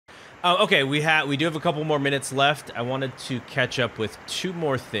Okay, we do have a couple more minutes left. I wanted to catch up with two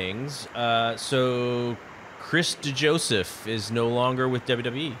more things. So Chris DeJoseph is no longer with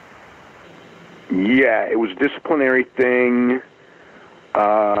WWE. Yeah, it was a disciplinary thing.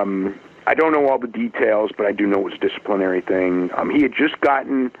 I don't know all the details, but I do know it was a disciplinary thing. He had just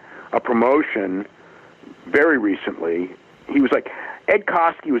gotten a promotion very recently. He was like, Ed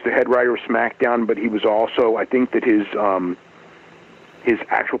Koskey was the head writer of SmackDown, but he was also, I think that his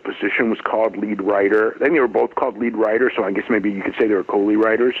actual position was called lead writer. I think they were both called lead writer, so I guess maybe you could say they were co-lead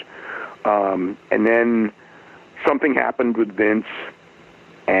writers. And then something happened with Vince,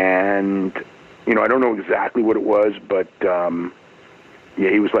 and, I don't know exactly what it was, but, yeah,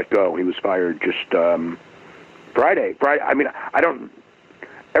 he was let go. He was fired just Friday. I mean,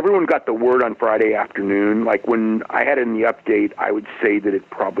 everyone got the word on Friday afternoon. Like, when I had it in the update, I would say that it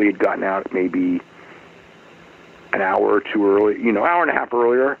probably had gotten out maybe an hour or two early, hour and a half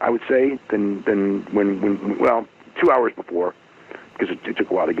earlier, I would say, than when 2 hours before, because it took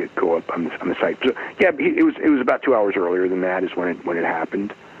a while to go up on the site. So, yeah, it was about 2 hours earlier than that is when it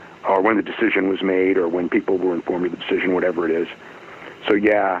happened, or when the decision was made, or when people were informed of the decision, whatever it is. So,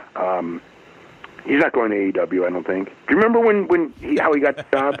 yeah, he's not going to AEW, I don't think. Do you remember how he got the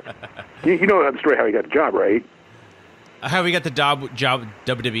job? You know the story how he got the job, right? How he got the job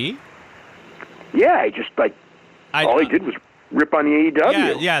WWE? Yeah, he just, all he did was rip on the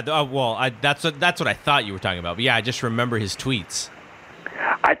AEW. Yeah. Well, that's what I thought you were talking about. But yeah, I just remember his tweets.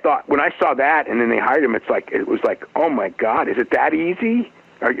 I thought, when I saw that and then they hired him, it was like, oh, my God, is it that easy?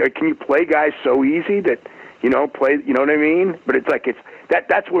 Can you play guys so easy that, play, you know what I mean? But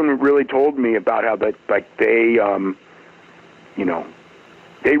that's when it really told me about how they, they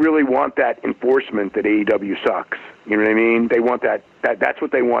really want that enforcement that AEW sucks. You know what I mean? They want that's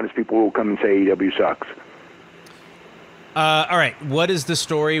what they want, is people who will come and say AEW sucks. All right. What is the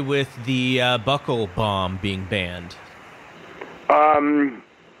story with the buckle bomb being banned?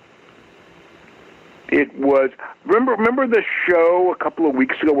 It was, remember the show a couple of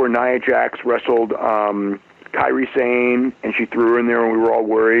weeks ago where Nia Jax wrestled Kairi Sane, and she threw her in there and we were all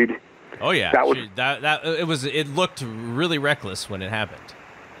worried? Oh yeah, it looked really reckless when it happened.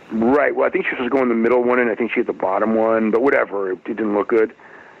 Right. Well, I think she was going the middle one, and I think she had the bottom one, but whatever. It didn't look good.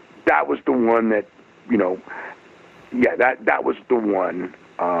 That was the one that, yeah, that was the one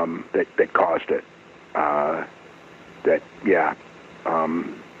that caused it. But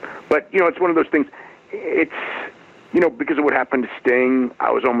it's one of those things. It's because of what happened to Sting,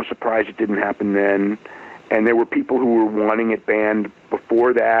 I was almost surprised it didn't happen then. And there were people who were wanting it banned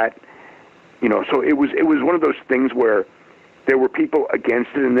before that. So it was one of those things where there were people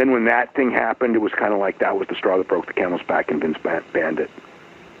against it, and then when that thing happened, it was kind of like that was the straw that broke the camel's back, and Vince banned it.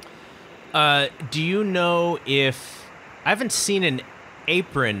 Do you know if I haven't seen an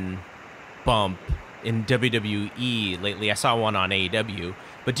apron bump in WWE lately? I saw one on AEW,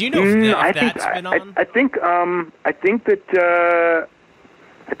 but do you know if that's been on? I think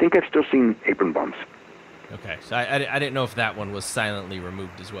I've still seen apron bumps. Okay, so I didn't know if that one was silently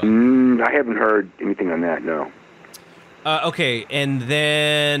removed as well. I haven't heard anything on that, no. Okay, and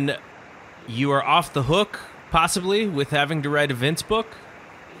then you are off the hook, possibly, with having to write a Vince book?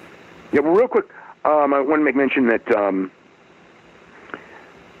 Yeah, well, real quick, I want to make mention that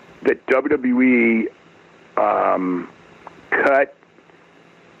that WWE cut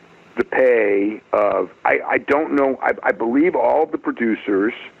the pay of, I don't know, I believe all of the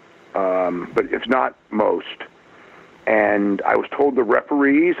producers, but if not most. And I was told the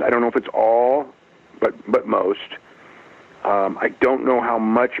referees, I don't know if it's all, but most. I don't know how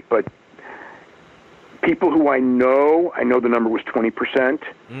much, but people who I know the number was 20%.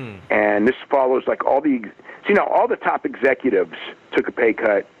 And this follows all the top executives took a pay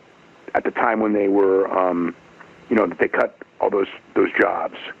cut at the time when they were, that they cut all those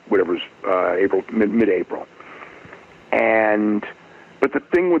jobs, whatever was mid-April. But the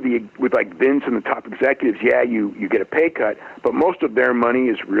thing with Vince and the top executives, yeah, you get a pay cut, but most of their money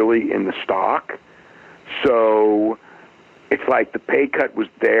is really in the stock. So it's like the pay cut was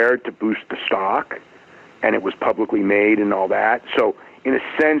there to boost the stock, and it was publicly made and all that. So in a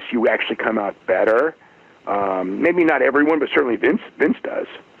sense, you actually come out better. Maybe not everyone, but certainly Vince does,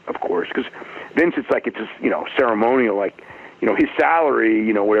 of course, because Vince, it's just ceremonial. His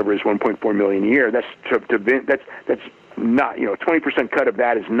salary, whatever is $1.4 million a year. That's to Vince. That's not 20% cut of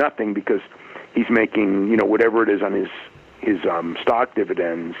that is nothing, because he's making whatever it is on his stock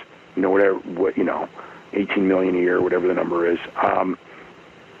dividends. Whatever 18 million a year, whatever the number is.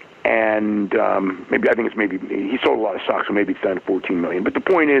 And maybe he sold a lot of stocks, so maybe it's down to 14 million. But the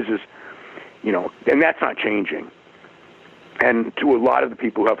point is, and that's not changing. And to a lot of the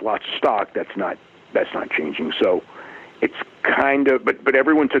people who have lots of stock, that's not changing. So it's kind of, but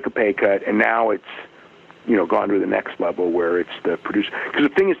everyone took a pay cut, and now it's, gone to the next level where it's the producer. Because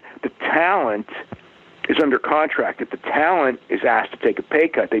the thing is, the talent is under contract. If the talent is asked to take a pay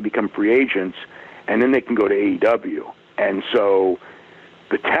cut, they become free agents, and then they can go to AEW. And so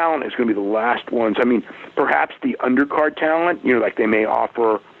the talent is going to be the last ones. I mean, perhaps the undercard talent, like they may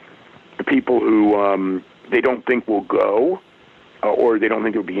offer the people who they don't think will go, or they don't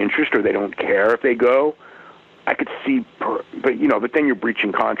think there'll be interest, or they don't care if they go. I could see, but then you're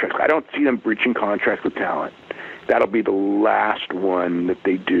breaching contracts. I don't see them breaching contracts with talent. That'll be the last one that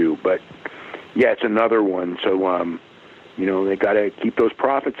they do. But yeah, it's another one. So they got to keep those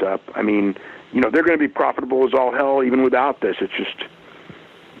profits up. I mean, they're going to be profitable as all hell even without this. It's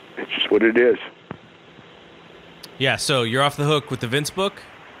just what it is. Yeah. So you're off the hook with the Vince book.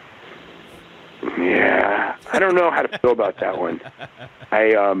 Yeah, I don't know how to feel about that one.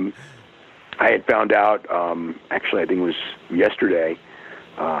 I had found out, actually, I think it was yesterday,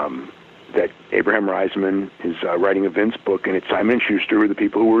 that Abraham Reisman is writing a Vince book, and it's Simon & Schuster, who are the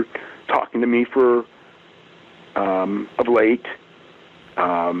people who were talking to me for of late.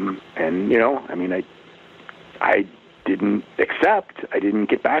 I didn't accept. I didn't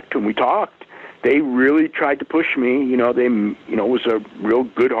get back to them. We talked. They really tried to push me. It was a real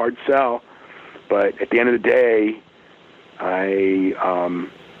good hard sell. But at the end of the day, I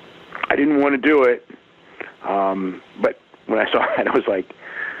didn't want to do it, but when I saw it, I was like,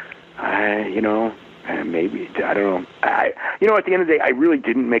 maybe, I don't know. At the end of the day, I really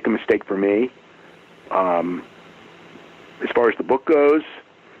didn't make a mistake for me. As far as the book goes,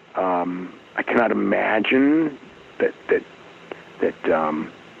 I cannot imagine that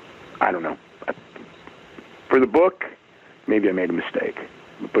I don't know. For the book, maybe I made a mistake,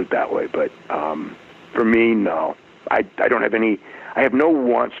 put it that way, but for me, no. I don't have any. I have no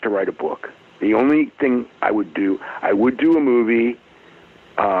wants to write a book. The only thing I would do a movie.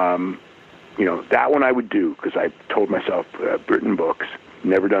 That one I would do because I told myself, written books,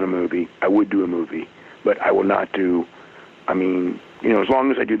 never done a movie. I would do a movie, but I will not do. I mean, as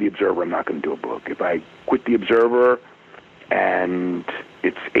long as I do The Observer, I'm not going to do a book. If I quit The Observer and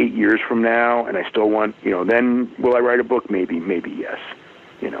it's 8 years from now and I still want, then will I write a book? Maybe yes.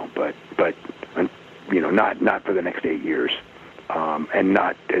 But not for the next 8 years. And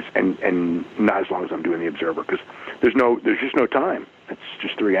not as long as I'm doing The Observer, because there's just no time. It's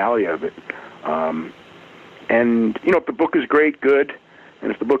just the reality of it. If the book is great, good,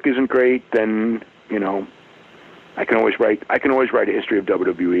 and if the book isn't great, then I can always write a history of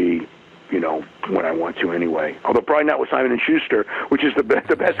WWE, when I want to anyway. Although probably not with Simon & Schuster, which is the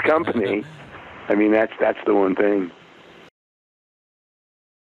best company. I mean, that's the one thing.